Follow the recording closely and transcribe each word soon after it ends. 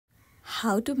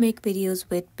How to make videos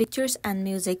with pictures and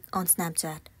music on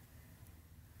Snapchat.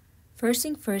 First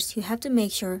thing first, you have to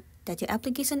make sure that your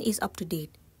application is up to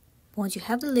date. Once you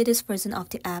have the latest version of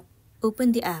the app,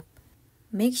 open the app.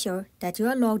 Make sure that you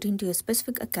are logged into a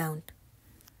specific account.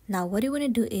 Now what you want to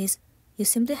do is, you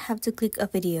simply have to click a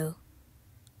video.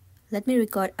 Let me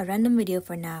record a random video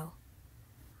for now.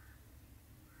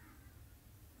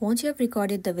 Once you have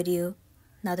recorded the video,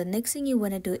 now the next thing you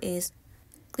want to do is,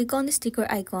 click on the sticker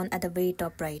icon at the very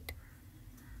top right.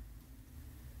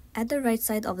 At the right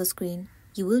side of the screen,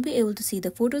 you will be able to see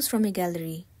the photos from your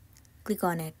gallery. Click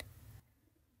on it.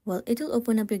 Well, it will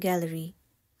open up your gallery.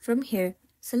 From here,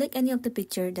 select any of the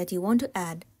picture that you want to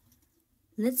add.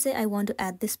 Let's say I want to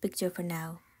add this picture for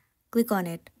now. Click on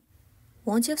it.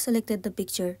 Once you have selected the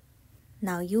picture,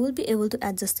 now you will be able to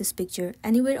adjust this picture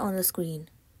anywhere on the screen.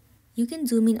 You can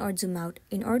zoom in or zoom out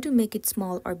in order to make it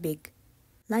small or big.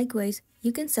 Likewise,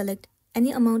 you can select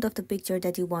any amount of the picture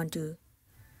that you want to.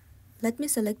 Let me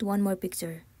select one more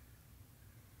picture.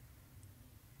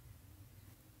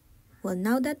 Well,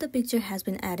 now that the picture has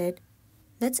been added,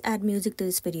 let's add music to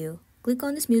this video. Click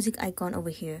on this music icon over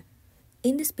here.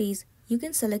 In this space, you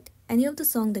can select any of the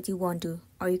song that you want to,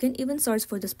 or you can even search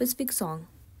for the specific song.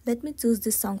 Let me choose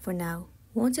this song for now.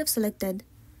 Once you have selected,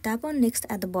 tap on next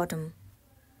at the bottom.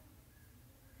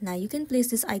 Now you can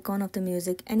place this icon of the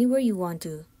music anywhere you want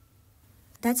to.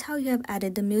 That's how you have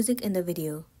added the music in the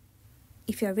video.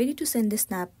 If you are ready to send this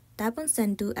snap, tap on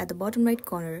send to at the bottom right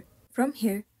corner. From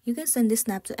here, you can send this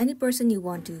snap to any person you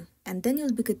want to, and then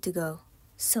you'll be good to go.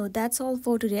 So that's all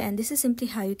for today, and this is simply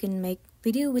how you can make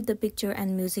video with the picture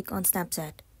and music on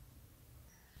Snapchat.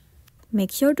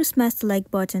 Make sure to smash the like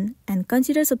button and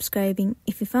consider subscribing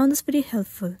if you found this video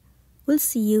helpful. We'll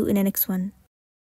see you in the next one.